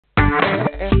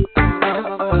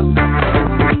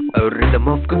Rhythm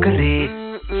of Cookery.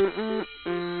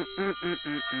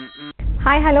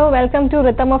 Hi, hello, welcome to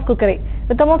Rhythm of Cookery.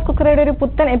 Rhythm of Cookery ഒരു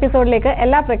പുത്തൻ എപ്പിസോഡിലേക്ക്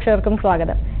എല്ലാ പ്രേക്ഷകർക്കും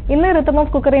സ്വാഗതം. ഇന്ന് Rhythm of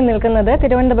Cookery നിൽക്കുന്നത്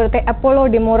തിരുവനന്തപുരത്തെ അപ്പോളോ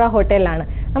ഡിമോറ ഹോട്ടലിലാണ്.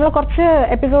 നമ്മൾ കുറച്ച്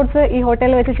എപ്പിസോഡ്സ് ഈ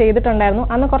ഹോട്ടലിൽ വെച്ച് ചെയ്തിട്ടുണ്ടായിരുന്നു.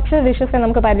 അന്ന് കുറച്ച് ഡിഷസ്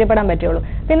നമുക്ക് പരിചയപ്പെടാൻ പറ്റുള്ളൂ.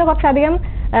 പിന്നെ കുറച്ചധികം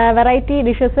വെറൈറ്റി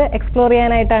ഡിഷസ് എക്സ്പ്ലോർ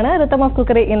ചെയ്യാനായിട്ടാണ് Rhythm of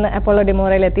Cookery ഇന്ന് അപ്പോളോ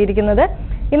ഡിമോറയിൽ എത്തിയിരിക്കുന്നത്.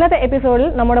 ഇന്നത്തെ എപ്പിസോഡിൽ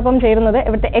നമ്മോടൊപ്പം ചേരുന്നത്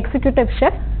ഇവിടുത്തെ എക്സിക്യൂട്ടീവ്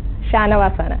ഷെഫ്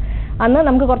ഷാനവാസ് ആണ്. അന്ന്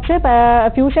നമുക്ക് കുറച്ച്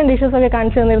ഫ്യൂഷൻ ഡിഷസ് ഒക്കെ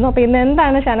കാണിച്ചു തന്നിരുന്നു. അപ്പോൾ ഇന്ന്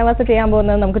എന്താണ് ഷാനവാസ് ചെയ്യാൻ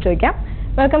പോകുന്നത് നമുക്ക് ചോദിക്കാം.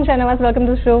 Welcome Shanavas, welcome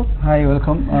to show. Hi,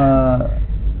 welcome.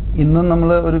 ഇന്നും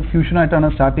നമ്മൾ ഒരു ഫ്യൂഷൻ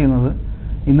ആയിട്ടാണ് സ്റ്റാർട്ട് ചെയ്യുന്നത്.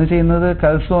 ഇന്ന് ചെയ്യുന്നത്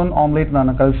കൽസോൺ ഓംലേറ്റ്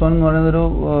എന്നാണ്. കൽസോൺ എന്ന് പറയുന്നത് ഒരു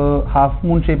ഹാഫ്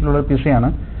മൂൺ ഷേപ്പിലുള്ള പിസയാണ്.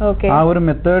 ആ ഒരു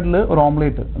മെത്തേഡിൽ ഒരു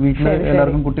ഓംലേറ്റ് വീട്ടിൽ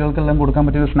എല്ലാവർക്കും കുട്ടികൾക്കെല്ലാം കൊടുക്കാൻ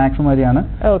പറ്റിയ ഒരു സ്നാക്സ് മാതിരിയാണ്.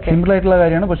 സിമ്പിൾ ആയിട്ടുള്ള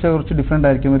കാര്യമാണ്, പക്ഷേ കുറച്ച് ഡിഫറെന്റ്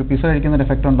ആയിരിക്കും. ഒരു പിസ കഴിക്കുന്ന ഒരു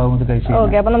എഫക്ട് ഉണ്ടാവും ഇത് കഴിച്ചു.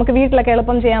 അപ്പോൾ നമുക്ക് വീട്ടിലൊക്കെ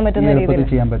എളുപ്പം ചെയ്യാൻ പറ്റുന്ന രീതിയിൽ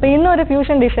ചെയ്യാൻ പറ്റും. ഇന്നൊരു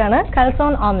ഫ്യൂഷൻ ഡിഷാണ്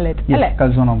കൽസോൺ ഓംലേറ്റ് അല്ലേ?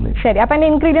 കൽസോൺ ഓംലേറ്റ്. ശരി, അപ്പോൾ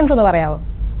അതിന്റെ ഇൻഗ്രീഡിയൻസ് ഒന്ന് പറയാമോ?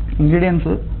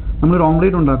 ഇൻഗ്രീഡിയൻസ് നമ്മളൊരു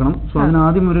ഓംലേറ്റ് ഉണ്ടാക്കണം. സോ അതിന്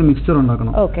ആദ്യം ഒരു മിക്സ്ചർ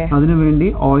ഉണ്ടാക്കണം. അതിനു വേണ്ടി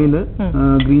ഓയിൽ,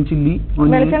 ഗ്രീൻ ചില്ലി,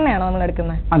 വെളിച്ചെണ്ണയാണോ നമ്മൾ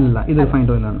എടുക്കുന്നത്? അല്ല, ഇത്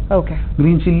റിഫൈൻഡ് ഓയിലാണ്.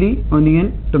 Green chilli, onion,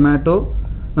 tomato,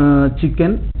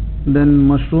 chicken, then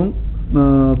mushroom,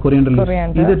 coriander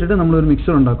leaves. ഇതിട്ടിട്ട് നമ്മളൊരു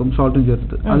മിക്സ്ചർ ഉണ്ടാക്കും സോൾട്ടും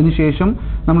ചേർത്തിട്ട്. അതിനുശേഷം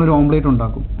നമ്മളൊരു ഓംലേറ്റ്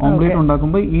ഉണ്ടാക്കും. ഓംലേറ്റ്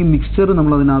ഉണ്ടാക്കുമ്പോൾ ഈ മിക്സ്ചർ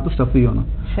നമ്മൾ അതിനകത്ത് സ്റ്റഫ് ചെയ്യണം.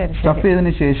 സ്റ്റഫ്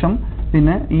ചെയ്തതിന് ശേഷം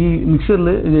പിന്നെ ഈ മിക്സറിൽ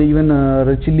ഈവൻ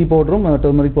ചില്ലി പൗഡറും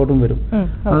ടർമറിക് പൗഡറും വരും.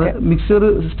 അത് മിക്സർ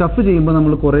സ്റ്റഫ് ചെയ്യുമ്പോൾ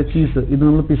നമ്മൾ കുറെ ചീസ്, ഇത്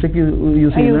നമ്മൾ പിസയ്ക്ക്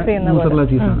യൂസ് ചെയ്യുന്ന മൂസറല്ല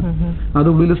ചീസാണ്, അത്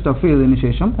ഉള്ളിൽ സ്റ്റഫ് ചെയ്തതിന്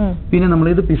ശേഷം പിന്നെ നമ്മൾ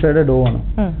ഇത് പിസയുടെ ഡോ ആണ്.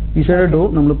 പിസയുടെ ഡോ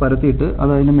നമ്മൾ പരത്തിയിട്ട്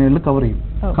അത് അതിന്റെ മേളിൽ കവർ ചെയ്യും.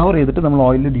 കവർ ചെയ്തിട്ട് നമ്മൾ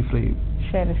ഓയിലിൽ ഡീപ് ഫ്രൈ ചെയ്യും.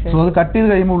 സോ അത് കട്ട് ചെയ്ത്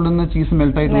കഴിയുമ്പോൾ ഉള്ളിൽ നിന്ന് ചീസ്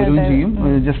മെൽറ്റ് ആയിട്ട് വരികയും ചെയ്യും,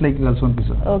 ജസ്റ്റ് ലൈക്ക് കൽസോൺ പിസ.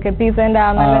 പിസന്റെ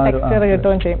ആ നല്ല ടെക്സ്ചർ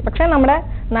കിട്ടുകയും ചെയ്യും. പക്ഷെ നമ്മുടെ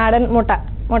നാടൻ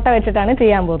മുട്ട വെച്ചിട്ടാണ്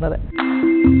ചെയ്യാൻ പോകുന്നത്.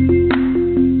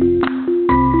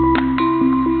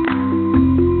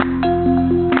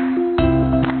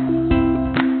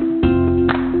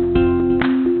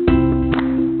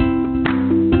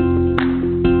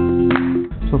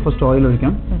 ഫസ്റ്റ് ഓയിൽ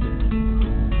ഒഴിക്കാം.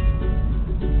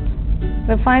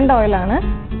 റിഫൈൻഡ് ഓയിലാണ്.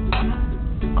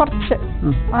 കുറച്ച്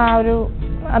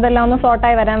അതെല്ലാം ഒന്ന്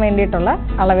ഫ്ലോട്ടായി വരാൻ വേണ്ടിയിട്ടുള്ള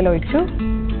അളവിൽ ഒഴിച്ചു.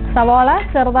 സവാള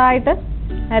ചെറുതായിട്ട്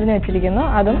അരിഞ്ഞു വെച്ചിരിക്കുന്നു,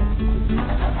 അതും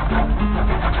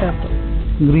ചേർത്തു.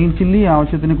 ഗ്രീൻ ചില്ലി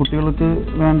ആവശ്യത്തിന് കുട്ടികൾക്ക്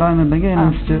വേണ്ട എന്നുണ്ടെങ്കിൽ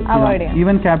അതിനനുസരിച്ച്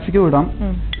ഈവൻ ക്യാപ്സിക്കം ഇടാം.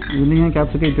 ഇതിൽ ഞാൻ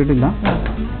ക്യാപ്സിക്കം ഇട്ടിട്ടില്ല.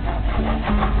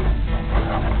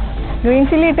 ഗ്രീൻ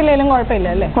ചില്ലി ഇട്ടില്ലെങ്കിലും കുഴപ്പമില്ല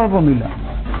അല്ലേ? കുഴപ്പമൊന്നുമില്ല.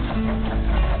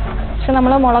 പക്ഷെ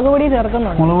നമ്മൾ മുളക് പൊടി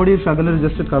ചേർക്കുന്നുണ്ട്. മുളക് പൊടി ശകലം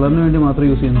ജസ്റ്റ് കളറിന് വേണ്ടി മാത്രമേ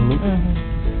യൂസ് ചെയ്യുന്നുള്ളൂ.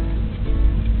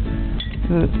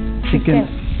 ചിക്കൻ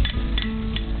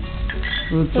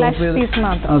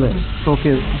അതെ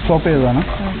ചോപ്പ് ചെയ്തതാണ്.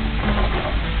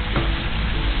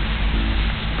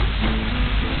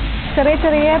 ചെറിയ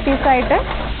ചെറിയ പീസായിട്ട്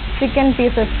ചിക്കൻ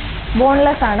പീസസ്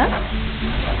ബോൺലെസ് ആണ്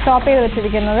ചോപ്പ് ചെയ്ത്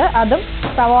വെച്ചിരിക്കുന്നത്. അതും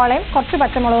സവാളയും കുറച്ച്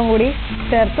പച്ചമുളകും കൂടി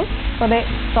ചേർത്തും അതേ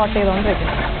സോട്ട്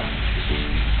ചെയ്തുകൊണ്ടിരിക്കുന്നു.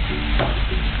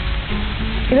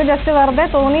 ഇത് ജസ്റ്റ് വെറുതെ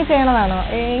തോന്നി ചെയ്യണതാണോ?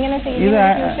 ഇത്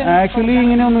ആക്ച്വലി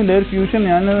ഇങ്ങനെയൊന്നുമില്ല. ഒരു ഫ്യൂഷൻ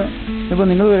ഞാൻ ഇപ്പോൾ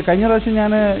നിങ്ങൾ കഴിഞ്ഞ പ്രാവശ്യം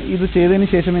ഞാൻ ഇത് ചെയ്തതിന്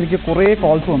ശേഷം എനിക്ക് കുറേ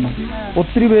കോൾസ് വന്നു.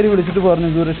 ഒത്തിരി പേര് വിളിച്ചിട്ട് പറഞ്ഞു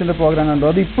ദൂരദർശൻ്റെ പ്രോഗ്രാം കണ്ടു.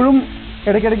 അത് ഇപ്പോഴും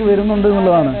ഇടയ്ക്കിടയ്ക്ക് വരുന്നുണ്ട്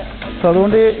എന്നുള്ളതാണ്. സോ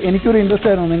അതുകൊണ്ട് എനിക്കൊരു ഇൻട്രസ്റ്റ്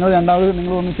ആയിരുന്നു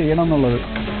നിങ്ങളൊന്ന് ചെയ്യണം എന്നുള്ളത്.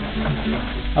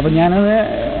 അപ്പം ഞാനത്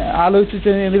ആലോചിച്ച്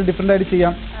എന്തെങ്കിലും ഡിഫറെൻ്റ് ആയിട്ട്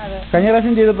ചെയ്യാം. കഴിഞ്ഞ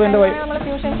പ്രാവശ്യം ചെയ്തപ്പോൾ എൻ്റെ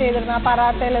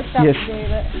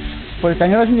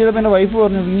കഴിഞ്ഞ പ്രാവശ്യം ചെയ്തപ്പോൾ എൻ്റെ വൈഫ്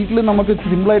പറഞ്ഞു വീട്ടിൽ നമുക്ക്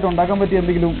സിമ്പിളായിട്ട് ഉണ്ടാക്കാൻ പറ്റിയ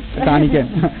എന്തെങ്കിലും കാണിക്കാൻ.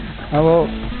 അപ്പോൾ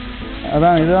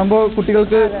അതാണ്, ഇതാകുമ്പോൾ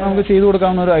കുട്ടികൾക്ക് നമുക്ക് ചെയ്തു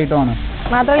കൊടുക്കാവുന്ന ഒരു ഐറ്റമാണ്.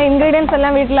 മാത്രമല്ല ഇൻഗ്രീഡിയൻസ്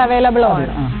എല്ലാം വീട്ടിൽ അവൈലബിൾ ആണ്.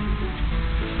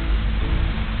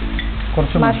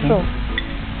 കുറച്ച് മഷ്റൂം.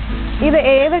 ഇത്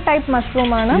ഏത് ടൈപ്പ് മഷ്റൂം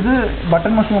ആണ്? ഇത്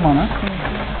ബട്ടൺ മഷ്റൂം ആണ്.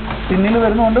 ടിന്നിൽ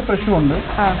വരുന്നുണ്ട്, ഫ്രഷും ഉണ്ട്.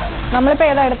 നമ്മളിപ്പോൾ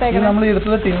ഏതാ എടുത്തേക്കുന്നത്? നമ്മൾ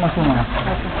എടുത്തത് ടിൻ മഷ്റൂം ആണ്.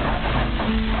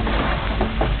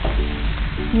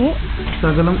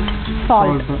 ശകലം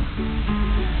സോൾട്ട്.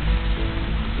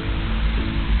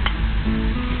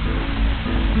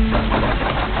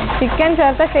 ചിക്കൻ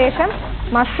ചേർത്ത ശേഷം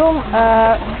മഷ്റൂം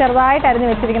ചെറുതായിട്ട് അരിഞ്ഞ്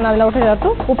വെച്ചിരിക്കുന്ന അതിലോട്ട് ചേർത്തു.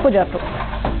 ഉപ്പ് ചേർത്തു.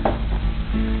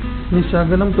 ഇനി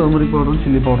ശകലം ടർമറിക് പൗഡറും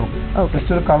ചില്ലി പൗഡറും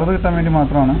ജസ്റ്റ് ഒരു കളർ കിട്ടാൻ വേണ്ടി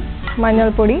മാത്രമാണ്.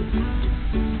 മഞ്ഞൾപ്പൊടി,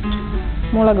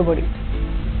 മുളക് പൊടി.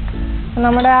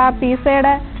 നമ്മുടെ ആ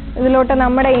പിസയുടെ ഇതിലോട്ട്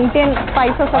നമ്മുടെ ഇന്ത്യൻ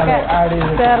സ്പൈസസ് ഒക്കെ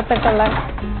ചേർത്തിട്ടുള്ള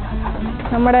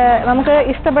നമുക്ക്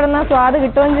ഇഷ്ടപ്പെടുന്ന സ്വാദ്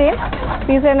കിട്ടുകയും ചെയ്യും,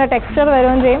 പിസയുടെ ടെക്സ്ചർ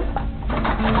വരികയും ചെയ്യും.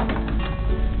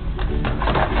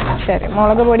 ശരി,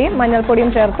 മുളക് പൊടിയും മഞ്ഞൾപ്പൊടിയും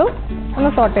ചേർത്തു, ഒന്ന്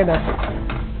സോട്ട് ചെയ്ത് വെച്ചു.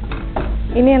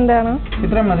 ഇനി എന്താണ്?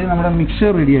 ഇത്രയും മതി, നമ്മുടെ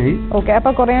മിക്സ്ചർ റെഡിയായി. ഓക്കെ,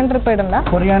 അപ്പോൾ കൊറിയാൻഡർ ഇപ്പോൾ ഇടണ്ട.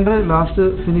 കൊറിയാൻഡർ ലാസ്റ്റ്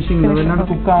ഫിനിഷിംഗ്, അല്ലാണ്ട്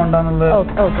കുക്ക് ആവണ്ടെന്നുള്ള.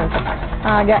 ഓക്കെ.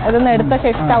 ഇതൊന്ന് എടുത്ത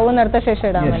ശേഷം സ്റ്റൗന്ന് എടുത്ത ശേഷം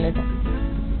ഇടാൻ വേണ്ടിയിട്ട്.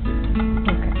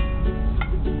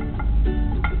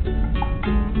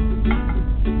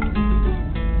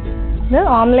 ഇത്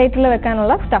ഓംലേറ്റിൽ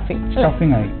വെക്കാനുള്ള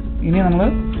സ്റ്റഫിംഗ് ആയി. ഇനി നമ്മൾ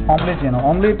ഓംലേറ്റ് ചെയ്യണം.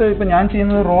 ഓംലേറ്റ് ഇപ്പൊ ഞാൻ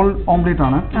ചെയ്യുന്നത് റോൾ ഓംലേറ്റ്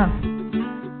ആണ്.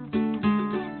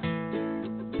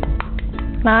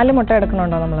 4 മുട്ട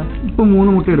എടുക്കണുണ്ടോ നമ്മള്? ഇപ്പൊ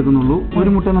 3 മുട്ട എടുക്കുന്നുള്ളൂ. ഒരു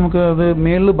മുട്ട നമുക്ക് അത്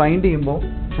മേളിൽ ബൈൻഡ് ചെയ്യുമ്പോൾ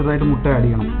ചെറുതായിട്ട് മുട്ട ആഡ്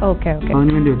ചെയ്യണം.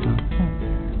 അതിന് വേണ്ടി വെച്ചാണ്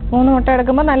 3 മുട്ട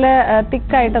എടുക്കുമ്പോൾ നല്ല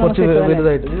തിക്കായിട്ട്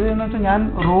വലുതായിട്ട്. ഇത് എന്ന് വെച്ചാൽ ഞാൻ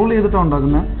റോൾ ചെയ്തിട്ടാണ്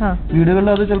ഉണ്ടാക്കുന്നത്. വീടുകളിൽ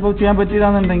അത് ചിലപ്പോൾ ചെയ്യാൻ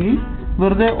പറ്റിയില്ലാന്നുണ്ടെങ്കിൽ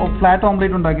വെറുതെ ഫ്ലാറ്റ്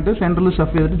ഓംലേറ്റ് ഉണ്ടാക്കിയിട്ട് സെന്ററിൽ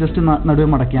സ്റ്റഫ് ചെയ്തിട്ട് ജസ്റ്റ് നടുവേ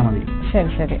മടക്കിയാൽ മതി.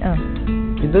 ശരി.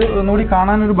 ഇത് ഒന്നുകൂടി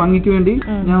കാണാൻ ഒരു ഭംഗിക്ക് വേണ്ടി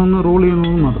ഞാൻ ഒന്ന് റോൾ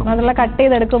ചെയ്യുന്നത് മാത്രം. നല്ല കട്ട്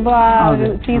ചെയ്തെടുക്കുമ്പോൾ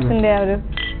ചീസിന്റെ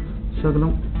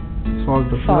ശകലം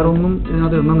സോൾട്ട് വേറെ ഒന്നും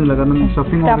ഇതിനകത്ത് ഇടുന്നില്ല, കാരണം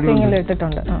സ്റ്റഫിംഗിൽ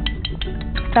ഇട്ടിട്ടുണ്ട്.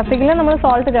 സ്റ്റഫിംഗിൽ നമ്മൾ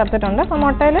സോൾട്ട് ചേർത്തിട്ടുണ്ട്. അപ്പോൾ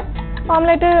മുട്ടയിൽ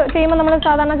ഓംലേറ്റ് ചെയ്യുമ്പോൾ നമ്മൾ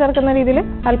സാധാരണ ചേർക്കുന്ന രീതിയിൽ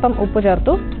അല്പം ഉപ്പ്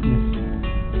ചേർത്തു.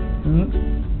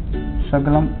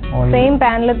 ശകലം സെയിം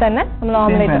പാനിൽ തന്നെ നമ്മൾ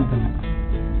ഓംലേറ്റ്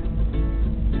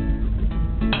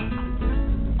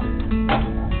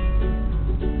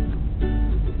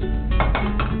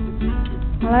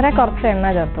വളരെ കുറച്ച് എണ്ണ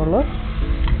ചേർത്തുള്ളൂ.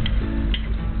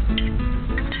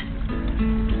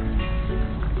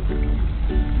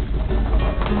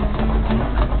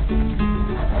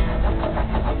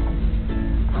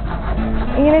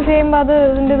 ഇങ്ങനെ ചെയ്യുമ്പോ അത്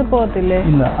ഇതിന്റെ ഇത് പോകത്തില്ലേ?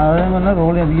 ഇല്ല, അതായത്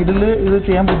റോൾ ചെയ്യാം. വീട്ടിൽ ഇത്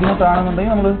ചെയ്യാൻ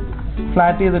ബുദ്ധിമുട്ടാണെന്നുണ്ടെങ്കിൽ നമ്മൾ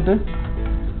ഫ്ലാറ്റ് ചെയ്തിട്ട്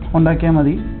ഉണ്ടാക്കിയാൽ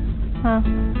മതി.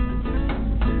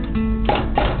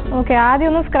 ഓക്കെ, ആദ്യം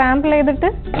ഒന്ന് സ്ക്രാമ്പിൾ ചെയ്തിട്ട്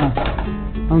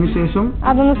അതിനുശേഷം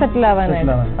അതൊന്ന് സെറ്റിൽ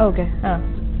ആവാനായിട്ട്. ഓക്കെ,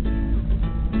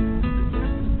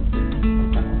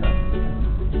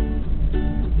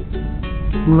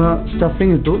 നമ്മള്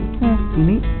സ്റ്റഫിംഗ് ഇട്ടു.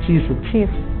 ഇനി ചീസ്.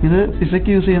 ഇത് പിസയ്ക്ക്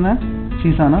യൂസ് ചെയ്യുന്ന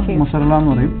ചീസാണ്, മൊസറല്ല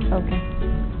എന്ന് പറയും.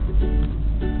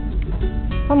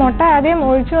 അപ്പൊ മുട്ട ആദ്യം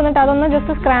ഒഴിച്ചു വന്നിട്ട് അതൊന്ന്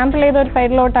ജസ്റ്റ് സ്ക്രാമ്പിൾ ചെയ്ത് ഒരു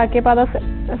സൈഡിലോട്ടാക്കിയപ്പോൾ അത്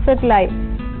സെറ്റിലായി.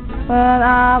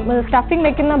 സ്റ്റഫിംഗ്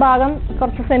വെക്കുന്ന ഭാഗം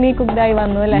കുറച്ച് സെമി കുക്ക്ഡായി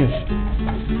വന്നു അല്ലേ?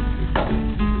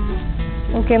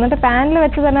 ഓക്കെ, എന്നിട്ട് പാനിൽ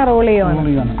വെച്ച് തന്നെ റോൾ ചെയ്യുവാണ്.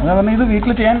 ഇത്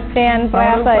വീട്ടിൽ ചെയ്യാൻ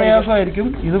പ്രയാസമായിരിക്കും.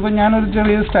 ഇതിപ്പോ ഞാനൊരു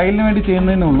ചെറിയ സ്റ്റൈലിന് വേണ്ടി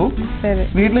ചെയ്യുന്നതേ ഉള്ളൂ.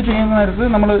 വീട്ടിൽ ചെയ്യുന്ന നേരത്ത്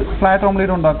നമ്മൾ ഫ്ലാറ്റ്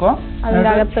ഓംലേറ്റ് ഉണ്ടാക്കുക,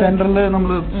 സെന്ററിൽ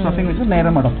നമ്മൾ സ്റ്റഫിംഗ് വെച്ച്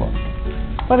നേരെ മടക്കുക.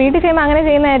 അപ്പോൾ വീട്ടിൽ ചെയ്യുമ്പോൾ അങ്ങനെ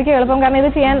ചെയ്യുന്നതായിരിക്കും എളുപ്പം, കാരണം ഇത്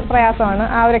ചെയ്യാൻ പ്രയാസമാണ്.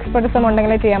 ആ ഒരു എക്സ്പെർട്ടിസം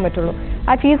ഉണ്ടെങ്കിലേ ചെയ്യാൻ പറ്റുള്ളൂ.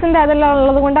 ആ ചീസിന്റെ അതെല്ലാം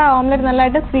ഉള്ളത് കൊണ്ട് ആ ഓംലെറ്റ്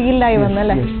നല്ലതായിട്ട് സീൽഡായി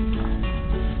വന്നല്ലേ?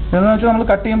 എന്ന് വെച്ചാൽ നമ്മൾ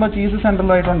കട്ട് ചെയ്യുമ്പോൾ ചീസ്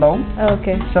സെന്ററിലായിട്ടുണ്ടാവും,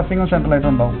 സ്റ്റഫിംഗും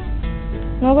സെന്ററിലായിട്ടുണ്ടാവും.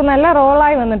 നമുക്ക് നല്ല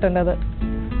റോളായി വന്നിട്ടുണ്ട് അത്.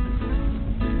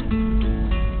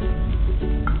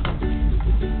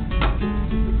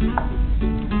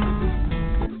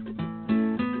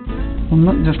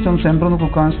 ഒന്ന് ജസ്റ്റ് ഒന്ന് സെന്റർ ഒന്ന്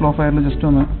കുക്കാൻ സ്ലോ ഫയറിൽ ജസ്റ്റ്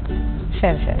ഒന്ന്.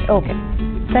 ശരി, ഓക്കെ.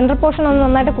 സെൻട്രൽ പോർഷൻ ഒന്ന്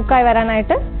നന്നായിട്ട് കുക്കായി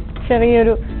വരാനായിട്ട്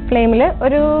ചെറിയൊരു ഫ്ലെയിമിൽ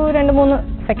ഒരു 2-3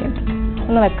 സെക്കൻഡ്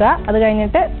ഒന്ന് വെക്കുക. അത്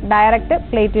കഴിഞ്ഞിട്ട് ഡയറക്റ്റ്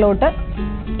പ്ലേറ്റിലോട്ട്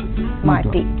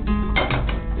മാറ്റി.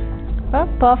 അപ്പോൾ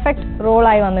പെർഫെക്റ്റ്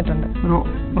റോളായി വന്നിട്ടുണ്ട്.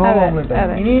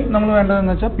 ഇനി നമ്മൾ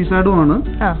വേണ്ടതെന്ന് വെച്ചാൽ പിസാഡോ ആണ്.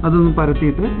 അതൊന്ന്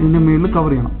പരത്തിയിട്ട് ഇതിന്റെ മേളിൽ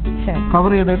കവർ ചെയ്യണം.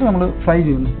 കവർ ചെയ്തിട്ട് നമ്മൾ ഫ്രൈ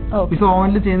ചെയ്യുന്നു. പിസ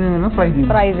ഓവനിൽ ചെയ്യുന്നതിന് ഫ്രൈ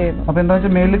ചെയ്യുന്നു. അപ്പൊ എന്താ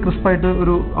വെച്ചാൽ മേളിൽ ക്രിസ്പായിട്ട്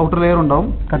ഒരു ഔട്ടർ ലെയർ ഉണ്ടാവും,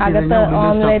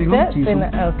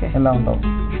 എല്ലാം ഉണ്ടാവും.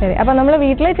 ശരി, അപ്പൊ നമ്മൾ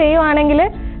വീട്ടിൽ ചെയ്യുവാണെങ്കിൽ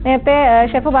നേരത്തെ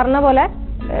ഷെഫ് പറഞ്ഞ പോലെ,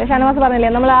 ഷാനവാസ് പറഞ്ഞില്ലേ,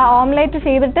 നമ്മൾ ആ ഓംലേറ്റ്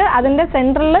ചെയ്തിട്ട് അതിന്റെ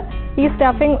സെന്ററിൽ ഈ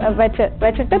സ്റ്റഫിംഗ്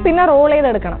വെച്ചിട്ട് പിന്നെ റോൾ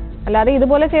ചെയ്തെടുക്കണം. അല്ലാതെ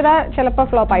ഇതുപോലെ ചെയ്താൽ ചിലപ്പോൾ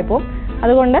ഫ്ലോപ്പ് ആയി പോകും.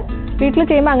 അതുകൊണ്ട് വീട്ടിൽ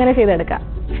ചെയ്യുമ്പോൾ അങ്ങനെ ചെയ്തെടുക്കാം.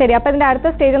 ശരി, അപ്പൊ ഇതിന്റെ അടുത്ത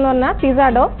സ്റ്റേജ് എന്ന് പറഞ്ഞാൽ പിസ്സ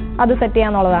ഡോ അത് സെറ്റ്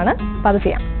ചെയ്യാന്നുള്ളതാണ്. അപ്പൊ അത്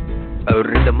ചെയ്യാം.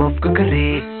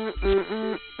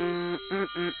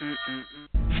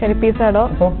 ശരി, പിസ്സ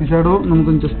ഡോ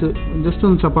നമുക്ക് ജസ്റ്റ്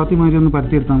ഒന്ന് ചപ്പാത്തി മാതിരി ഒന്ന്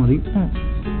പരത്തിയെടുത്താൽ മതി.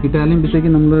 ഇറ്റാലിയൻ പിസയ്ക്ക്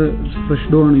നമ്മൾ ഫ്രഷ്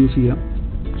ഡോ ആണ് യൂസ് ചെയ്യുക.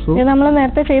 സോ നമ്മൾ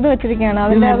നേരത്തെ ചെയ്ത് വെച്ചിരിക്കുകയാണ്.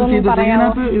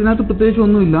 ഇതിനകത്ത് പ്രത്യേകിച്ച്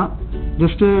ഒന്നുമില്ല.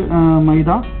 ജസ്റ്റ് മൈദ,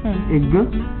 എഗ്,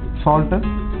 സോൾട്ട്,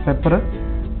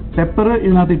 പെപ്പർ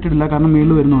ഇതിനകത്ത് ഇട്ടിട്ടില്ല, കാരണം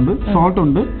മേളിൽ വരുന്നുണ്ട്. സോൾട്ട്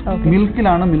ഉണ്ട്.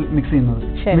 മിൽക്കിലാണ് മിക്സ് ചെയ്യുന്നത്.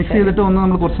 മിക്സ് ചെയ്തിട്ട് ഒന്ന്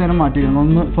നമ്മൾ കുറച്ചു നേരം മാറ്റി വെക്കുന്നു,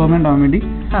 ഒന്ന് ഫെർമെന്റ് ആവാൻ വേണ്ടി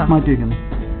മാറ്റി വെക്കുന്നു.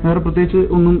 വേറെ പ്രത്യേകിച്ച്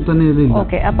ഒന്നും തന്നെ ഇതില്ല.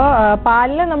 ഓക്കെ, അപ്പൊ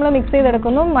പാലില് നമ്മൾ മിക്സ്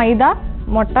ചെയ്തെടുക്കുന്നു. മൈദ,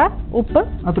 മുട്ട, ഉപ്പ്,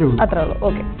 അത്രേ ഉള്ളൂ.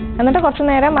 ഓക്കെ, എന്നിട്ട് കുറച്ചു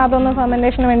നേരം അതൊന്ന്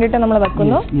ഫെർമെന്റേഷന് വേണ്ടിയിട്ട് നമ്മൾ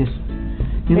വെക്കുന്നു.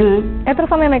 ഇത് എത്ര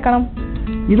സമയം വെക്കണം?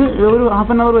 ഇത് ഒരു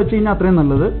 1/2 hour വെച്ച് കഴിഞ്ഞാൽ അത്രയും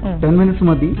നല്ലത്. 10 minutes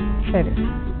മതി. ശരി,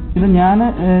 ഇത് ഞാൻ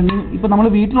ഇപ്പൊ നമ്മൾ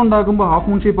വീട്ടിലുണ്ടാക്കുമ്പോൾ ഹാഫ്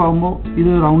മൂൺ ഷേപ്പ് ആകുമ്പോൾ ഇത്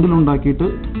റൗണ്ടിൽ ഉണ്ടാക്കിയിട്ട്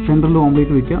സെന്ററിൽ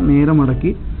ഓംലേറ്റ് വെക്കുക, നേരെ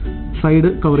മടക്കി സൈഡ്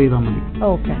കവർ ചെയ്താൽ മതി.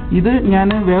 ഇത് ഞാൻ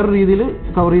വേറെ രീതിയിൽ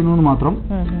കവർ ചെയ്യുന്നത് മാത്രം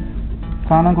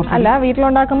കാണാൻ കുറച്ച്.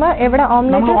 വീട്ടിലുണ്ടാക്കുമ്പോൾ എവിടെ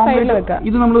ഓംലേറ്റ് സൈഡിൽ വെക്കുക.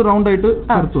 ഇത് നമ്മൾ റൗണ്ട് ആയിട്ട്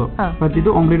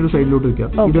പരത്തിയിട്ട് ഓംലേറ്റ് സൈഡിലോട്ട് വെക്കുക.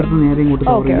 ഇതെടുത്ത് നേരെ ഇങ്ങോട്ട്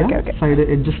കവർ ചെയ്യുക. സൈഡ്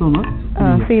എഡ്ജസ് ഒന്ന്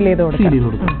സീൽ ചെയ്ത്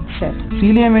കൊടുക്കുക.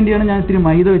 സീൽ ചെയ്യാൻ വേണ്ടിയാണ് ഞാൻ ഇത്തിരി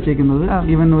മൈദ വെച്ചേക്കുന്നത്.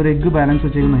 ഈവൻ ഒരു എഗ് ബാലൻസ്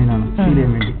വെച്ചേക്കുന്നതിനാണ് സീൽ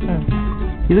ചെയ്യാൻ വേണ്ടി.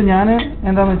 ഇത് ഞാൻ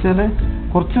എന്താന്ന് വെച്ചാല്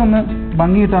കുറച്ചൊന്ന്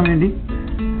ഭംഗി കിട്ടാൻ വേണ്ടി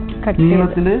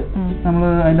നീളത്തില് നമ്മൾ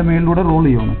അതിന്റെ മേളിലൂടെ റോൾ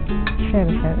ചെയ്യണം.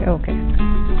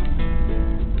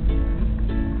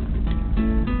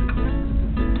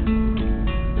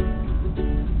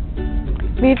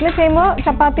 വീട്ടിൽ ചെയ്യുമ്പോൾ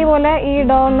ചപ്പാത്തി പോലെ ഈ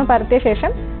ഡോ ഒന്ന് പരത്തിയ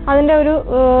ശേഷം അതിന്റെ ഒരു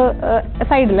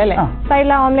സൈഡിലല്ലേ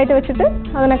സൈഡിൽ ഓംലേറ്റ് വെച്ചിട്ട്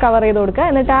അതിനെ കവർ ചെയ്ത് കൊടുക്കുക.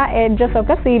 എന്നിട്ട് ആ എഡ്ജസ്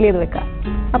ഒക്കെ സീൽ ചെയ്ത് വെക്കുക.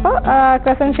 അപ്പോൾ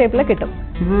ക്രസന്റ് ഷേപ്പിൽ കിട്ടും.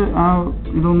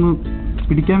 ഇതൊന്ന്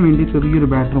പിടിക്കാൻ വേണ്ടി ചെറിയൊരു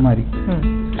ബാറ്റർ മാറി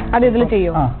അത് ഇതിൽ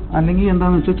ചെയ്യും. അല്ലെങ്കിൽ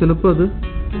എന്താന്ന് വെച്ചാൽ ചിലപ്പോൾ അത്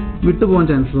വിട്ടുപോകാൻ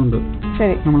ചാൻസസ് ഉണ്ട്.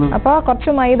 ശരി. അപ്പോൾ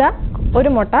കുറച്ച് മൈദ, ഒരു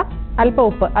മുട്ട, അല്പം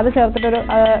ഉപ്പ് അത് ചേർത്തിട്ടൊരു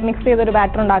മിക്സ് ചെയ്തൊരു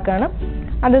ബാറ്റർ ഉണ്ടാക്കുകയാണ്.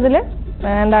 അത് ഇതിൽ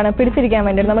എന്താണ് പിടിച്ചിരിക്കാൻ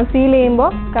വേണ്ടി നമ്മൾ സീൽ ചെയ്യുമ്പോൾ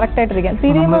കറക്റ്റ് ആയിട്ടിരിക്കാൻ.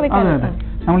 സീൽ ചെയ്യുമ്പോൾ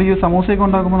നമ്മൾ ഈ സമോസയൊക്കെ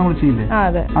ഉണ്ടാക്കുമ്പോൾ നമ്മൾ ചെയ്യില്ലേ,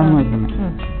 അതുമായി തന്നെ.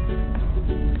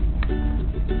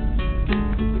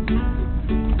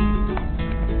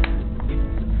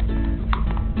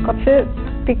 കുറച്ച്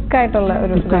തിക്കായിട്ടുള്ള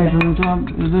ഒരു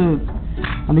ഇത്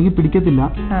അല്ലെങ്കിൽ പിടിക്കത്തില്ല.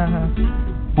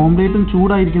 ഓംലേറ്റും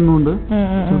ചൂടായിരിക്കുന്നതുകൊണ്ട്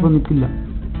ചിലപ്പോൾ നിൽക്കില്ല.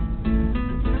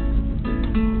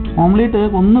 ഓംലേറ്റ്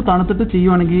ഒന്ന് തണുത്തിട്ട്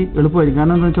ചെയ്യുവാണെങ്കിൽ എളുപ്പമായിരിക്കും.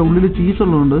 കാരണം എന്താ വെച്ചാൽ ഉള്ളിൽ ചീസ്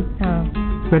ഉള്ളതുകൊണ്ട്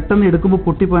പെട്ടെന്ന് എടുക്കുമ്പോൾ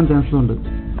പൊട്ടിപ്പോകാൻ ചാൻസസ് ഉണ്ട്.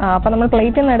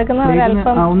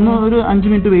 ഒന്ന് ഒരു 5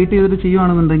 മിനിറ്റ് വെയിറ്റ് ചെയ്തിട്ട്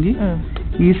ചെയ്യുവാണെന്നുണ്ടെങ്കിൽ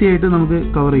ഈസി ആയിട്ട് നമുക്ക്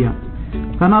കവർ ചെയ്യാം.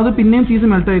 കാരണം അത് പിന്നെയും ചീസ്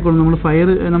മെൽറ്റ് ആയിക്കോളും. നമ്മൾ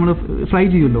ഫ്രൈ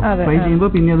ചെയ്യുമല്ലോ, ഫ്രൈ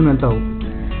ചെയ്യുമ്പോൾ പിന്നെ അത് മെൽറ്റ് ആവും.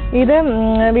 ഇത്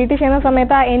വീട്ടിൽ ചെയ്യുന്ന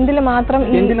സമയത്ത് ആ എൻഡിൽ മാത്രം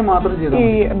ഈ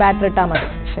ബാറ്റർ ഇട്ടാൽ മതി.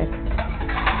 ശരി.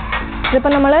 ഇതിപ്പോ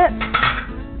നമ്മള്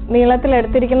നീളത്തിൽ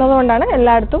എടുത്തിരിക്കുന്നത് കൊണ്ടാണ്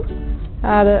എല്ലായിടത്തും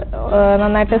അത്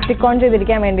നന്നായിട്ട് സ്റ്റിക്ക് ഓൺ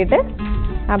ചെയ്തിരിക്കാൻ വേണ്ടിയിട്ട്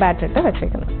ആ ബാറ്റർ ഇട്ട്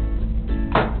വെച്ചേക്കുന്നത്.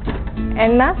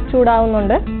 എണ്ണ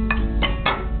ചൂടാവുന്നുണ്ട്.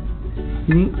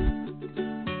 ഇനി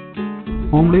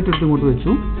ഓംലേറ്റ് എടുത്ത് ഇങ്ങോട്ട്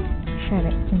വെച്ചു.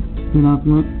 ശരി.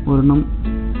 ഇതിനകത്ത് ഒരെണ്ണം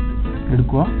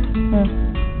എടുക്കുക.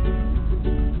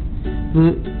 ഇത്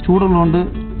ചൂടുള്ളതുകൊണ്ട്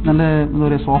നല്ല എന്താ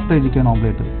പറയുക സോഫ്റ്റ് ആയിരിക്കുകയാണ്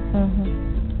ഓംലേറ്റ്.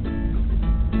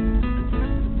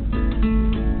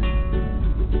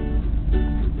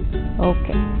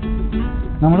 ഓക്കെ.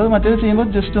 നമ്മൾ മറ്റേത് ചെയ്യുമ്പോൾ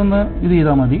ജസ്റ്റ് ഒന്ന് ഇത്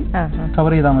ചെയ്താൽ മതി,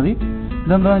 കവർ ചെയ്താൽ മതി.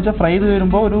 ഇതെന്താണെന്ന് വെച്ചാൽ ഫ്രൈ ചെയ്ത്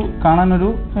വരുമ്പോൾ ഒരു കാണാനൊരു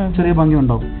ചെറിയ ഭംഗി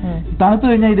ഉണ്ടാവും. തണുത്ത്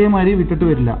കഴിഞ്ഞാൽ ഇതേമാതിരി വിട്ടിട്ട്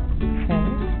വരില്ല.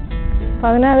 അപ്പൊ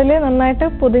അതിനതിൽ നന്നായിട്ട്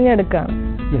പൊതിഞ്ഞെടുക്കുകയാണ്.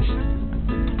 യെസ്.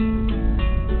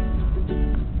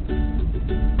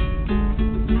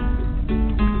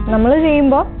 നമ്മൾ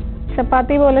ചെയ്യുമ്പോൾ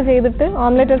ചപ്പാത്തി പോലെ ചെയ്തിട്ട്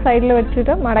ഓംലെറ്റ് ഒരു സൈഡിൽ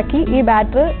വെച്ചിട്ട് മടക്കി ഈ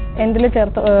ബാറ്റർ എൻഡിൽ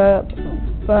ചേർത്ത്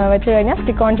വെച്ച് കഴിഞ്ഞാൽ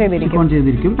സ്റ്റിക്ക് ഓൺ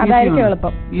ചെയ്തിരിക്കും. അതായിരിക്കും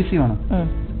എളുപ്പം. ഈസിയാണ്.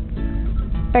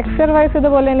 ടെക്സ്ചർ വൈസ്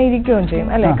ഇതുപോലെ തന്നെ ഇരിക്കുകയും ചെയ്യും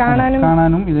അല്ലെ,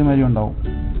 കാണാനും ഇതേമാതിരി ഉണ്ടാവും.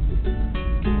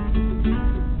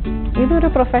 ഇതൊരു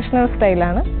പ്രൊഫഷണൽ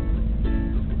സ്റ്റൈലാണ്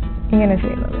ഇങ്ങനെ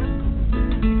ചെയ്യുന്നത്.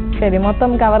 ശരി,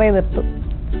 മൊത്തം കവർ ചെയ്തെടുത്തു.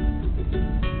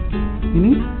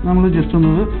 ഇനി നമ്മൾ ജസ്റ്റ്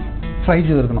ഒന്ന് ഫ്രൈ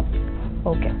ചെയ്തെടുക്കണം.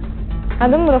 ഓക്കെ.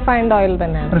 അതും റിഫൈൻഡ് ഓയിൽ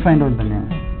തന്നെയാണ്.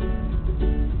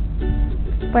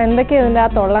 അപ്പൊ എന്തൊക്കെയാ ഇതിന്റെ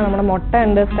അകത്തുള്ള? നമ്മുടെ മുട്ട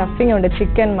ഉണ്ട്, സ്റ്റഫിംഗ് ഉണ്ട്,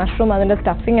 ചിക്കൻ, മഷ്റൂം, അതിന്റെ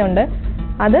സ്റ്റഫിംഗ് ഉണ്ട്.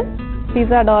 അത്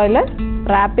പിസ്സ ഡോയിൽ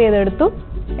റാപ്പ് ചെയ്തെടുത്തു.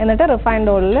 എന്നിട്ട് റിഫൈൻഡ്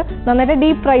ഓയിലിൽ നന്നായിട്ട്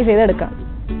ഡീപ് ഫ്രൈ ചെയ്തെടുക്കാം.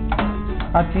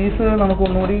 ആ ചീസ് നമുക്ക്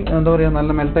ഒന്നുകൂടി എന്താ പറയാ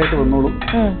നല്ല മെൽറ്റായിട്ട് വന്നോളും.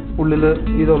 ഉള്ളില്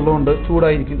ഇതുള്ളതുകൊണ്ട്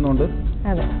ചൂടായിരിക്കുന്നോണ്ട്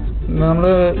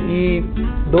നമ്മള് ഈ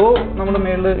ഡോ നമ്മുടെ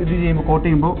മേളിൽ ഇത് ചെയ്യുമ്പോൾ കോട്ട്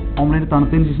ചെയ്യുമ്പോൾ ഓംലേറ്റ്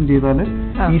തണുത്തതിന് ശേഷം ചെയ്താൽ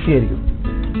ഈസി ആയിരിക്കും.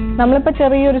 നമ്മളിപ്പോ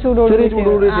ചെറിയൊരു ചൂടോട്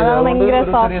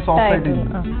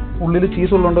ഉള്ളിൽ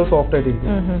ചീസ് ഉള്ളതുകൊണ്ട് സോഫ്റ്റ് ആയിട്ടിരിക്കും.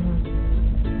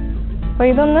 അപ്പൊ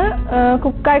ഇതൊന്ന്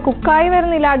കുക്കായി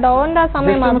വരുന്നില്ല. ഡോന്റെ ആ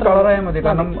സമയം കളറായാൽ മതി.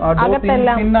 കാരണം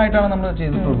തിന്നായിട്ടാണ് നമ്മൾ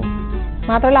ചെയ്തിട്ടുള്ളൂ.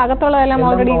 മാത്രമല്ല അകത്തുള്ളതെല്ലാം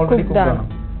ഓൾറെഡി കുക്ക്ഡ് ആണ്.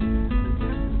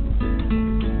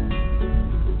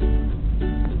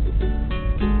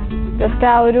 ജസ്റ്റ്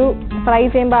ആ ഒരു ഫ്രൈ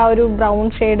ചെയ്യുമ്പോൾ ആ ഒരു ബ്രൗൺ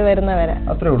ഷെയ്ഡ് വരുന്ന വരെ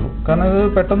അത്രേ ഉള്ളൂ. കാരണം ഇത്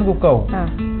പെട്ടെന്ന് കുക്കാവും.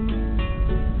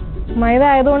 മൈദ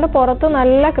ആയതുകൊണ്ട് പുറത്ത്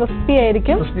നല്ല ക്രിസ്പി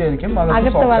ആയിരിക്കും,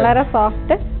 അകത്ത് വളരെ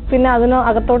സോഫ്റ്റ്. പിന്നെ അതിന്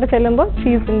അകത്തോട്ട് ചെല്ലുമ്പോൾ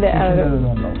ചീസിന്റെ.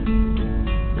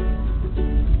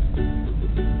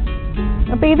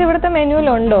 അപ്പൊ ഇത് ഇവിടുത്തെ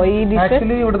മെനുവിലുണ്ടോ ഈ ഡിഷ്?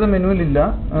 ആക്ച്വലി ഇവിടുത്തെ മെനുവിലില്ല.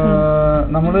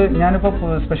 ഞാനിപ്പോ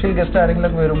സ്പെഷ്യൽ ഗസ്റ്റ്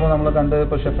ആരെങ്കിലും വരുമ്പോൾ നമ്മൾ കണ്ട്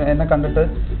ഇപ്പൊ ഷെഫ് എന്നെ കണ്ടിട്ട്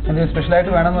എന്തെങ്കിലും സ്പെഷ്യൽ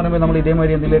ആയിട്ട് വേണമെന്ന് പറയുമ്പോൾ നമ്മൾ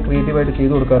ഇതേമാതിരി എന്തെങ്കിലും ക്രിയേറ്റീവ് ആയിട്ട്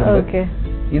ചെയ്തു കൊടുക്കാറുണ്ട്.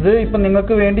 ഇത് ഇപ്പൊ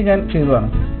നിങ്ങൾക്ക് വേണ്ടി ഞാൻ ചെയ്തതാണ്.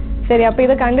 ശരി. അപ്പൊ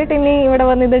ഇത് കണ്ടിട്ട് ഇനി ഇവിടെ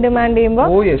വന്ന് ഇത് ഡിമാൻഡ് ചെയ്യുമ്പോൾ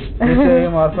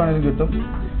ആർക്കാണെങ്കിലും കിട്ടും.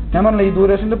 ഞാൻ പറഞ്ഞില്ല, ഈ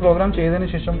ദൂരദർശന്റെ പ്രോഗ്രാം ചെയ്തതിന്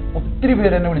ശേഷം ഒത്തിരി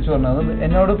പേര് എന്നെ വിളിച്ചു പറഞ്ഞത്. അത്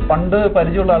എന്നോട് പണ്ട്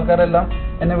പരിചയമുള്ള ആൾക്കാരെല്ലാം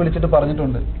എന്നെ വിളിച്ചിട്ട്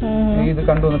പറഞ്ഞിട്ടുണ്ട് ഇത്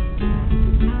കണ്ടു.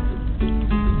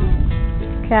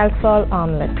 കാൽസോൺ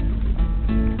ഓംലെറ്റ്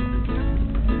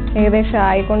ഏകദേശം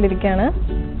ആയിക്കൊണ്ടിരിക്കുകയാണ്.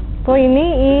 അപ്പോൾ ഇനി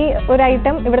ഈ ഒരു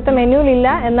ഐറ്റം ഇവിടുത്തെ മെനുവിലില്ല,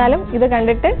 എന്നാലും ഇത്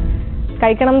കണ്ടിട്ട്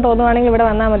കഴിക്കണം തോന്നുവാണെങ്കിൽ ഇവിടെ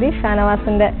വന്നാൽ മതി.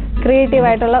 ഷാനവാസിന്റെ ക്രിയേറ്റീവ്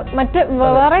ആയിട്ടുള്ള മറ്റ്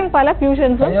വേറെ പല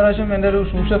ഫ്യൂഷൻസും. കഴിഞ്ഞ പ്രാവശ്യം എന്റെ ഒരു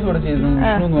ഷൂ ഷെഫ് ഇവിടെ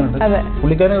ചെയ്തിരുന്നു.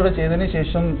 പുള്ളിക്കാരൻ ഇവിടെ ചെയ്തതിന്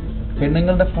ശേഷം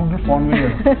പെണ്ണുങ്ങളുടെ ഫുഡ് ഫോൺ വീഡിയോ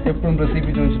എപ്പോഴും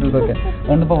റെസിപ്പി ചോദിച്ചിട്ട് ഇതൊക്കെ.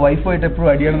 അതുകൊണ്ട് ഇപ്പൊ വൈഫായിട്ട് എപ്പോഴും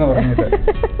അടിയാണെന്ന് പറഞ്ഞിട്ട്.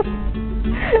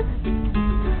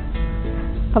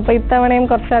 അപ്പൊ ഇത്തവണയും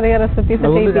കുറച്ചധികം റെസിപ്പീസ്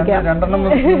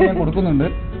 2 കൊടുക്കുന്നുണ്ട്.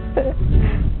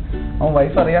 അവൻ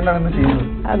വൈഫ് അറിയാണ്ടാണ് ചെയ്യുന്നത്.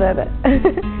 അതെ അതെ,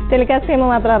 ടെലികാസ്റ്റ്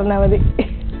ചെയ്യുമ്പോൾ മാത്രം അറിഞ്ഞാൽ മതി.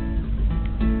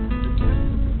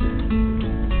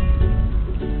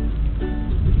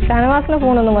 ഷാനവാസിന്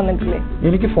ഫോണൊന്നും വന്നിട്ടില്ലേ?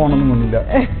 എനിക്ക് ഫോണൊന്നും വന്നില്ല.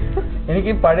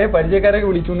 എനിക്ക് പഴയ പരിചയക്കാരൊക്കെ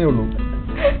വിളിക്കുന്നേ ഉള്ളൂ.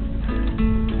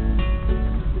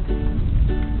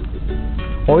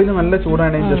 ഓയിൽ നല്ല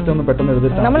ചൂടാണെങ്കിൽ ജസ്റ്റ് ഒന്ന് പെട്ടെന്ന്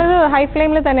എടുത്തിട്ട് നമ്മളിത് ഹൈ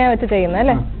ഫ്ലെയിമിൽ തന്നെയാണ് വെച്ച് ചെയ്യുന്നത്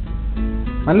അല്ലേ?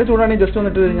 നല്ല ചൂടാണെങ്കിൽ ജസ്റ്റ്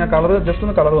ഒന്നിട്ട് കഴിഞ്ഞാൽ കളർ ജസ്റ്റ്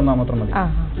ഒന്ന് കളർ വന്നാൽ മാത്രം മതി.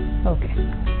 ഓക്കെ.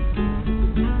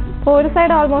 അപ്പോൾ ഒരു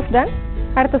സൈഡ് ഓൾമോസ്റ്റ് ഡൺ,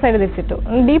 അടുത്ത സൈഡ് തിരിച്ചിട്ടു.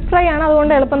 ഡീപ് ഫ്രൈ ആണ്,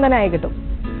 അതുകൊണ്ട് എളുപ്പം തന്നെ ആയി കിട്ടും.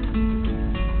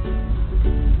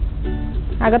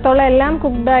 അകത്തുള്ള എല്ലാം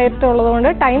കുക്ക്ഡ് ആയിട്ടുള്ളത് കൊണ്ട്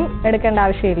ടൈം എടുക്കേണ്ട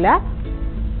ആവശ്യമില്ല.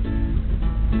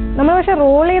 നമ്മൾ പക്ഷെ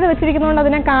റോൾ ചെയ്ത് വെച്ചിരിക്കുന്നതുകൊണ്ട്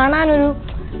അതിനെ കാണാനൊരു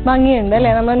ഭംഗിയുണ്ട്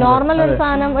അല്ലേ? നമ്മൾ നോർമൽ ഒരു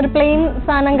സാധനം, ഒരു പ്ലെയിൻ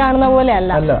സാധനം കാണുന്ന പോലെ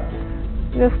അല്ല,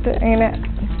 ജസ്റ്റ് ഇങ്ങനെ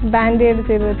ബാൻഡേഡ്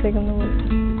ചെയ്ത് വെച്ചേക്കുന്ന പോലെ.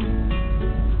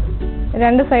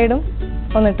 രണ്ട് സൈഡും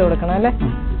ഒന്നിട്ട് കൊടുക്കണം അല്ലേ?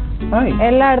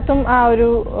 എല്ലായിടത്തും ആ ഒരു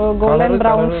ഗോൾഡൻ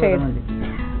ബ്രൗൺ ഷെയ്ഡ്.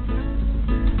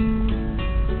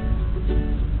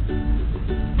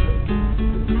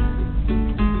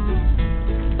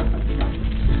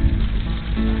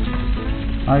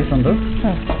 ആയിട്ടുണ്ട്.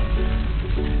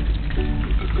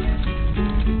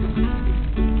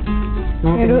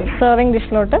 ഒരു സെർവിംഗ്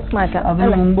ഡിഷിലോട്ട് മാറ്റാം.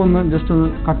 അതിന് മുമ്പ് ഒന്ന് ജസ്റ്റ് ഒന്ന്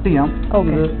കട്ട് ചെയ്യാം.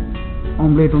 ഇത്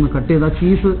ഓംലേറ്റ് ഒന്ന് കട്ട് ചെയ്താൽ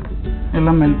ചീസ്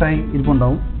എല്ലാം മെൽറ്റായി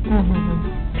ഇരിപ്പുണ്ടാവും.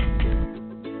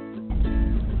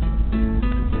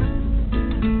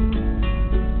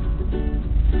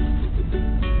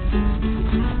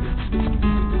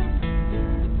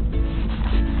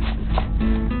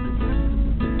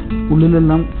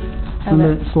 ഉള്ളിലെല്ലാം നല്ല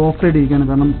സോഫ്റ്റ് ആയിട്ട് ഇരിക്കുകയാണ്,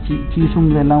 കാരണം ചീസും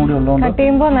ഇതെല്ലാം കൂടി ഉള്ളതുകൊണ്ട്. കട്ട്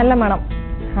ചെയ്യുമ്പോൾ നല്ല മണം.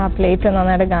 ആ പ്ലേറ്റ്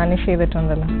നന്നായിട്ട് ഗാർണിഷ്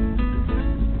ചെയ്തിട്ടുണ്ടല്ലോ.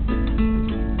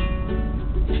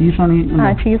 ചീസാണ്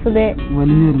ചീസ്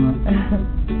വലിഞ്ഞു വരുന്നത്.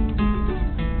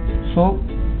 സോ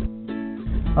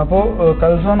അപ്പോൾ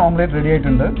കൽസോൺ ഓംലേറ്റ് റെഡി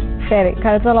ആയിട്ടുണ്ട്. ശരി,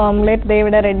 കൽസോൺ ഓംലേറ്റ്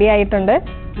ഇവിടെ റെഡി ആയിട്ടുണ്ട്.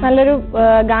 നല്ലൊരു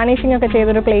ഗാർണിഷിംഗ് ഒക്കെ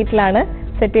ചെയ്തൊരു പ്ലേറ്റിലാണ്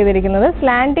സെറ്റ് ചെയ്തിരിക്കുന്നത്.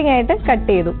 സ്ലാന്റിംഗ് ആയിട്ട് കട്ട്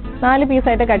ചെയ്തു, 4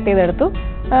 പീസായിട്ട് കട്ട് ചെയ്തെടുത്തു.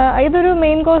 ഇതൊരു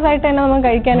മെയിൻ കോഴ്സ് ആയിട്ട് തന്നെ നമുക്ക്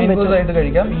കഴിക്കാനും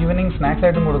കഴിക്കാം. ഈവനിങ് സ്നാക്സ്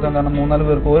ആയിട്ടും കൊടുക്കാം, കാരണം 3-4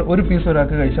 പേർക്ക് ഒരു പീസ്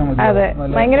ഒരാൾക്ക് കഴിച്ചാൽ മതി. അതെ,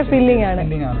 ഭയങ്കര ഫില്ലിംഗ് ആണ്,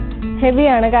 ഹെവി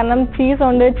ആണ്. കാരണം ചീസ്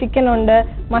ഉണ്ട്, ചിക്കൻ ഉണ്ട്,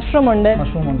 മഷ്റൂം ഉണ്ട്.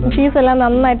 ചീസ് എല്ലാം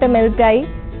നന്നായിട്ട് മെൽറ്റ് ആയി.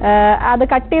 അത്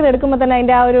കട്ട് ചെയ്തെടുക്കുമ്പോൾ തന്നെ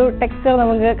അതിന്റെ ആ ഒരു ടെക്സ്ചർ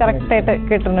നമുക്ക് കറക്റ്റ് ആയിട്ട്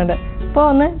കിട്ടുന്നുണ്ട്. അപ്പോൾ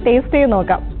ഒന്ന് ടേസ്റ്റ് ചെയ്ത്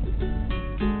നോക്കാം.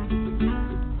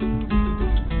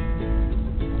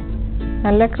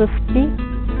 നല്ല ക്രിസ്പി,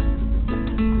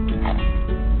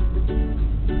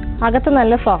 അകത്ത്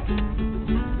നല്ല സോഫ്റ്റ്.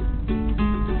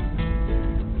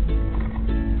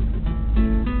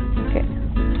 ഓക്കെ,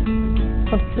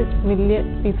 കുറച്ച് വലിയ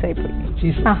പീസായി പോയി.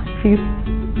 ചീസ്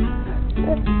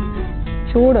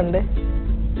ചൂടുണ്ട്.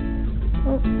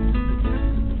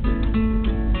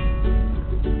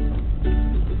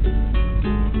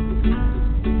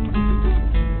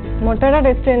 മുട്ടയുടെ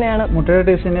ടേസ്റ്റ് തന്നെയാണ്. മുട്ടയുടെ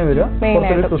ടേസ്റ്റ് തന്നെ വരിക,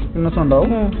 ക്രിസ്പിനെസ്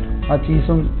ഉണ്ടാവും. ആ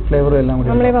ചീസും ഫ്ലേവറും എല്ലാം കൂടി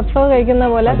നമ്മൾ ഈ പപ്സ് കഴിക്കുന്ന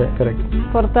പോലെ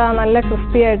പുറത്ത് ആ നല്ല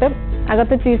ക്രിസ്പി ആയിട്ട്,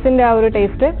 അകത്ത് ചീസിന്റെ ആ ഒരു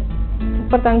ടേസ്റ്റ്.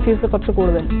 ഇപ്പുറത്താണ് ചീസ് കുറച്ച്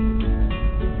കൂടുതൽ.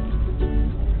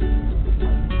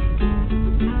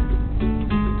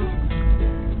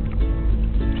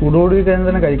 ചൂടോടി കഴിഞ്ഞ്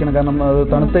തന്നെ കഴിക്കണം, കാരണം അത്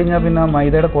തണുത്ത് കഴിഞ്ഞാൽ പിന്നെ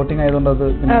മൈദയുടെ കോട്ടിങ് ആയതുകൊണ്ട് അത്.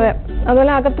 അതെ,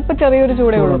 അതുപോലെ അകത്തിപ്പോ ചെറിയൊരു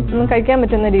ചൂടേ ഉള്ളൂ, കഴിക്കാൻ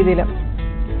പറ്റുന്ന രീതിയിൽ.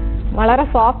 വളരെ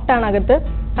സോഫ്റ്റ് ആണ് അകത്ത്.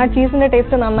 ആ ചീസിന്റെ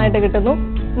ടേസ്റ്റ് നന്നായിട്ട് കിട്ടുന്നു.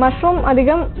 മഷ്റൂം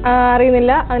അധികം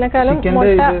അറിയുന്നില്ല, അതിനേക്കാളും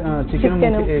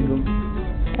ചിക്കനും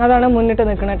അതാണ് മുന്നിട്ട്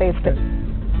നിൽക്കുന്ന ടേസ്റ്റ്.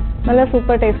 നല്ല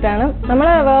സൂപ്പർ ടേസ്റ്റ് ആണ്. നമ്മൾ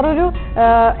വേറൊരു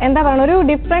എന്താ പറയുക, ഒരു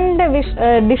ഡിഫറെന്റ്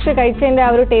ഡിഷ് കഴിച്ചതിന്റെ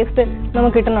ആ ഒരു ടേസ്റ്റ്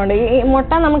നമുക്ക് കിട്ടുന്നുണ്ട്. ഈ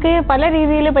മുട്ട നമുക്ക് പല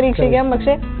രീതിയിൽ പരീക്ഷിക്കാം,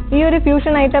 പക്ഷെ ഈ ഒരു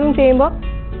ഫ്യൂഷൻ ഐറ്റം ചെയ്യുമ്പോൾ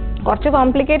കുറച്ച്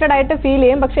കോംപ്ലിക്കേറ്റഡ് ആയിട്ട് ഫീൽ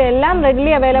ചെയ്യും. പക്ഷെ എല്ലാം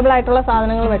റെഡിലി അവൈലബിൾ ആയിട്ടുള്ള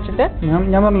സാധനങ്ങൾ വെച്ചിട്ട്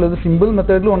ഞാൻ പറഞ്ഞല്ലോ, ഇത് സിമ്പിൾ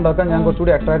മെത്തേഡിലും ഉണ്ടാക്കാൻ ഞാൻ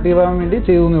കുറച്ചുകൂടി അട്രാക്റ്റീവ് ആവാൻ വേണ്ടി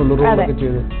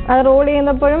ചെയ്തു. അത് റോൾ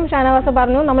ചെയ്യുന്നപ്പോഴും ഷാനവാസ്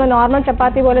പറഞ്ഞു, നമ്മൾ നോർമൽ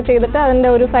ചപ്പാത്തി പോലെ ചെയ്തിട്ട് അതിന്റെ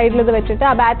ഒരു സൈഡിൽ ഇത് വെച്ചിട്ട്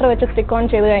ആ ബാറ്റർ വെച്ച് സ്റ്റിക്ക് ഓൺ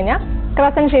ചെയ്ത് കഴിഞ്ഞാൽ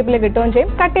ക്രസൻ ഷേപ്പിൽ കിട്ടുകയും ചെയ്യും.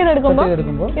 കട്ട് ചെയ്തെടുക്കുമ്പോൾ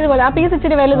ഇതുപോലെ ആ പീസ്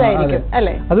ഇച്ചിരി വലുതായിരിക്കും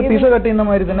അല്ലേ? അത് പീസ് കട്ട് ചെയ്യുന്ന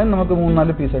മാതിരി തന്നെ നമുക്ക്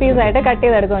 3-4 പീസായിട്ട് കട്ട്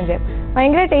ചെയ്തെടുക്കുകയും ചെയ്യും.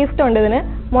 ഭയങ്കര ടേസ്റ്റ് ഉണ്ട് ഇതിന്.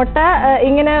 മുട്ട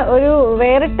ഇങ്ങനെ ഒരു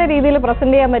വേറിട്ട രീതിയിൽ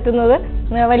പ്രസന്റ് ചെയ്യാൻ പറ്റുന്നത്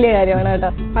വലിയ കാര്യമാണ് കേട്ടോ.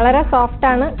 വളരെ സോഫ്റ്റ്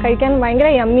ആണ്, കഴിക്കാൻ ഭയങ്കര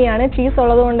യമ്മിയാണ്. ചീസ്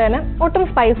ഉള്ളത് കൊണ്ട് തന്നെ ഒട്ടും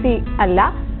സ്പൈസി അല്ല.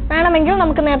 വേണമെങ്കിൽ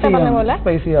നമുക്ക് നേരത്തെ പറഞ്ഞ പോലെ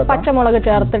പച്ചമുളക്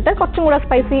ചേർത്തിട്ട് കുറച്ചും കൂടെ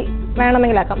സ്പൈസി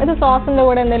വേണമെങ്കിൽ ആക്കാം. ഇത് സോസിന്റെ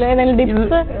കൂടെ എന്തെങ്കിലും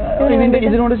ഡിപ്സ്.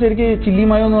 ഇതിനോട് ശരിക്കും ചില്ലി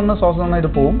മയോ എന്ന് പറഞ്ഞ സോസ്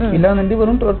നന്നായിട്ട് പോകും. ഇല്ലാന്നുണ്ടെങ്കിൽ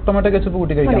വെറും ടൊമാറ്റോ കെച്ചപ്പ്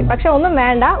കൂട്ടി കഴിക്കാം. പക്ഷെ ഒന്നും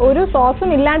വേണ്ട, ഒരു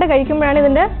സോസും ഇല്ലാണ്ട് കഴിക്കുമ്പോഴാണ്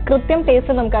ഇതിന്റെ കൃത്യം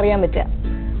ടേസ്റ്റ് നമുക്ക് അറിയാൻ പറ്റുക.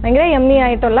 ഭയങ്കര യമ്മി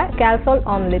ആയിട്ടുള്ള കാൽസോൺ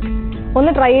ഓംലെറ്റ്.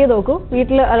 ഒന്ന് ട്രൈ ചെയ്ത് നോക്കൂ.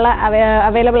 വീട്ടിൽ ഉള്ള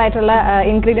അവൈലബിൾ ആയിട്ടുള്ള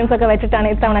ഇൻഗ്രീഡിയൻസ് ഒക്കെ വെച്ചിട്ടാണ്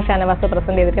ഇത്തവണ ഷാനവാസ്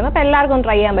പ്രസന്റ് ചെയ്തിരിക്കുന്നത്. അപ്പോൾ എല്ലാവർക്കും ഒന്ന്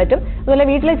ട്രൈ ചെയ്യാൻ പറ്റും. അതുപോലെ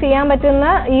വീട്ടിൽ ചെയ്യാൻ പറ്റുന്ന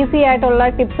ഈസി ആയിട്ടുള്ള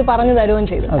ടിപ്സ് പറഞ്ഞു തരുകയും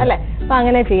ചെയ്തു അല്ലേ. അപ്പോൾ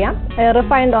അങ്ങനെ ചെയ്യാം.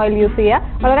 റിഫൈൻഡ് ഓയിൽ യൂസ്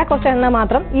ചെയ്യുക, വളരെ കുറച്ച് എണ്ണ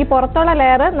മാത്രം. ഈ പുറത്തുള്ള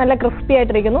ലെയർ നല്ല ക്രിസ്പി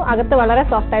ആയിട്ടിരിക്കുന്നു, അകത്ത് വളരെ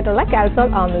സോഫ്റ്റ് ആയിട്ടുള്ള കാൽസോൺ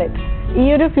ഓംലെറ്റ്. ഈ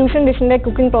ഒരു ഫ്യൂഷൻ ഡിഷിന്റെ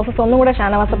കുക്കിംഗ് പ്രോസസ് ഒന്നും കൂടെ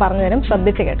ഷാനവാസ് പറഞ്ഞു തരും,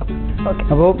 ശ്രദ്ധിച്ച് കേട്ടോ. ഓക്കെ,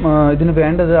 അപ്പോൾ ഇതിന്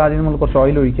വേണ്ടത് ആദ്യം നമ്മൾ കുറച്ച്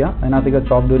ഓയിൽ ഒഴിക്കുക. അതിനകത്തേക്ക്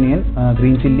chopped onion,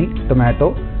 green chilli, tomato,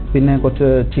 പിന്നെ കുറച്ച്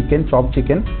ചിക്കൻ, ചോപ്പ്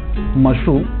ചിക്കൻ,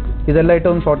 മഷ്റൂം, ഇതെല്ലാം ഇട്ട്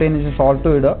ഒന്ന് സോട്ട് ചെയ്യുന്നതിന് ശേഷം സോൾട്ട്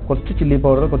ഇടുക, കുറച്ച് ചില്ലി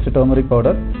പൗഡർ, കുറച്ച് ടർമറിക്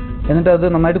പൗഡർ. എന്നിട്ട് അത്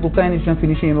നന്നായിട്ട് കുക്ക് ആയതിനു ശേഷം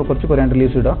ഫിനിഷ് ചെയ്യുമ്പോൾ കുറച്ച് കൊറിയാൻഡർ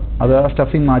ലീവ്സ് ഇടുക. അത് ആ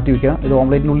സ്റ്റഫിങ് മാറ്റി വയ്ക്കുക. ഇത്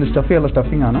ഓംലേറ്റിനുള്ളിൽ സ്റ്റഫ് ചെയ്യാനുള്ള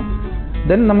സ്റ്റഫിംഗ് ആണ്.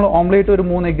 ദെൻ നമ്മൾ ഓംലേറ്റ് ഒരു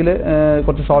 3 എഗ്ഗിൽ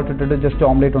കുറച്ച് സോൾട്ട് ഇട്ടിട്ട് ജസ്റ്റ്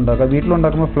ഓംലേറ്റ് ഉണ്ടാക്കുക.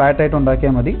 വീട്ടിലുണ്ടാക്കുമ്പോൾ ഫ്ലാറ്റ് ആയിട്ട്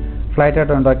ഉണ്ടാക്കിയാൽ മതി. ഫ്ലാറ്റ്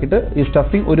ആയിട്ട് ഉണ്ടാക്കിയിട്ട് ഈ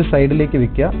സ്റ്റഫിംഗ് ഒരു സൈഡിലേക്ക്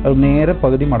വെക്കുക. അത് നേരെ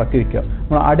പകുതി മടക്കി വെക്കുക.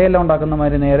 നമ്മൾ അടയെല്ലാം ഉണ്ടാക്കുന്ന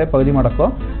മാതിരി നേരെ പകുതി മടക്കുക.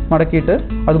 മടക്കിയിട്ട്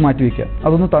അത് മാറ്റി വെക്കുക.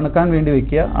 അതൊന്ന് തണുക്കാൻ വേണ്ടി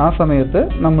വെക്കുക. ആ സമയത്ത്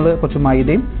നമ്മൾ കുറച്ച്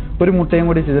മൈദയും ഒരു മുട്ടയും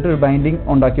കൂടി ചെയ്തിട്ട് ഒരു ബൈൻഡിങ്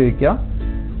ഉണ്ടാക്കി വെക്കുക.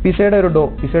 പിസയുടെ ഡോ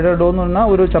എന്ന് പറഞ്ഞാൽ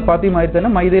ഒരു ചപ്പാത്തി മാതിരി തന്നെ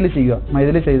മൈദയിൽ ചെയ്യുക.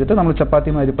 മൈദയിൽ ചെയ്തിട്ട് നമ്മൾ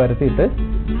ചപ്പാത്തി മാതിരി പരത്തിയിട്ട്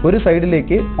ഒരു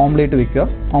സൈഡിലേക്ക് ഓംലേറ്റ് വെക്കുക.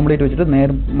 ഓംലേറ്റ് വെച്ചിട്ട്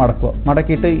നേരെ മടക്കുക.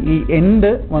 മടക്കിയിട്ട് ഈ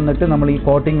എൻഡ് വന്നിട്ട് നമ്മൾ ഈ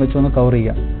കോട്ടിങ് വെച്ചൊന്ന് കവർ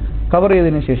ചെയ്യുക. കവർ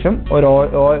ചെയ്തതിന് ശേഷം ഒരു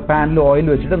പാനിൽ ഓയിൽ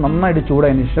വെച്ചിട്ട് നന്നായിട്ട്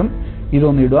ചൂടായതിനു ശേഷം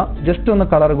ഇതൊന്ന് ഇടുക. ജസ്റ്റ് ഒന്ന്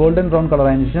കളർ ഗോൾഡൻ ബ്രൗൺ കളർ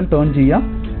ആയതിനു ശേഷം ടേൺ ചെയ്യാം.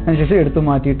 അതിനുശേഷം എടുത്ത്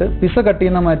മാറ്റിയിട്ട് പിസ്സ കട്ട്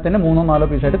ചെയ്യുന്ന മാതിരി തന്നെ 3-4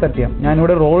 പീസായിട്ട് കട്ട് ചെയ്യാം.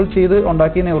 ഞാനിവിടെ റോൾ ചെയ്ത്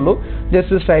ഉണ്ടാക്കിയേ ഉള്ളൂ,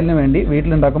 ജസ്റ്റ് സ്റ്റൈലിന് വേണ്ടി.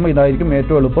 വീട്ടിലുണ്ടാക്കുമ്പോൾ ഇതായിരിക്കും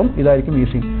ഏറ്റവും എളുപ്പം, ഇതായിരിക്കും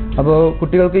ഈസി. അപ്പോൾ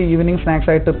കുട്ടികൾക്ക് ഈവനിങ് സ്നാക്സ്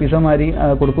ആയിട്ട് പിസ്സ മാതിരി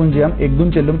കൊടുക്കുകയും ചെയ്യാം. എഗ്ഗും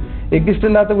ചെല്ലും. എഗ്ഗ്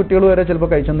ഇഷ്ടമില്ലാത്ത കുട്ടികൾ വരെ ചിലപ്പോൾ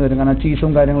കഴിച്ചെന്ന് വരും, കാരണം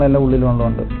ചീസും കാര്യങ്ങളെല്ലാം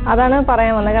ഉള്ളിലുള്ളതുകൊണ്ട്. അതാണ്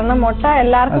പറയാൻ വന്നത്. കാരണം മുട്ട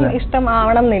എല്ലാവർക്കും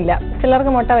ഇഷ്ടമാവണം എന്നില്ല,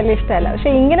 ചിലർക്ക് മുട്ട വലിയ ഇഷ്ടമല്ല.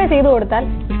 പക്ഷെ ഇങ്ങനെ ചെയ്തു കൊടുത്താൽ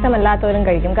ഇഷ്ടമല്ലാത്തവരും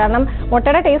കഴിക്കും. കാരണം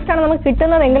മുട്ടയുടെ ടേസ്റ്റ് ആണ് നമുക്ക്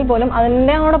കിട്ടുന്നതെങ്കിൽ പോലും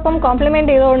അതിനോടൊപ്പം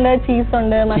കോംപ്ലിമെന്റ് ചെയ്തുകൊണ്ട് ചീസ്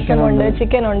ഉണ്ട്, മഷ്റൂം ഉണ്ട്,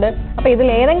 ചിക്കൻ ഉണ്ട്. അപ്പൊ ഇതിൽ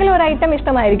ഏതെങ്കിലും ഒരു ഐറ്റം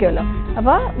ഇഷ്ടമായിരിക്കുമല്ലോ.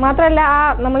 അപ്പൊ മാത്രമല്ല, ആ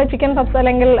നമ്മൾ ചിക്കൻ പപ്സ്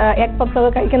അല്ലെങ്കിൽ എഗ് പപ്സ്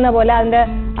ഒക്കെ കഴിക്കുന്ന പോലെ അതിന്റെ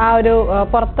ആ ഒരു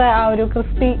പുറത്ത് ആ ഒരു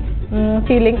ക്രിസ്പി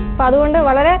ഫീലിംഗ്. അപ്പൊ അതുകൊണ്ട്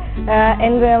വളരെ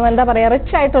എന്താ പറയാ,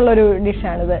 റിച്ച് ആയിട്ടുള്ള ഒരു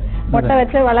ഡിഷാണിത്. മുട്ട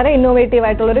വെച്ച് വളരെ ഇന്നോവേറ്റീവ്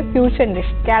ആയിട്ടുള്ള ഒരു ഫ്യൂഷൻ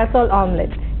ഡിഷ്, കാൽസോൺ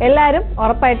ഓംലെറ്റ്. എല്ലാവരും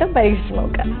ഉറപ്പായിട്ടും പരീക്ഷിച്ച്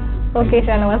നോക്കുക. Okay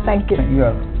Shanavas, thank you.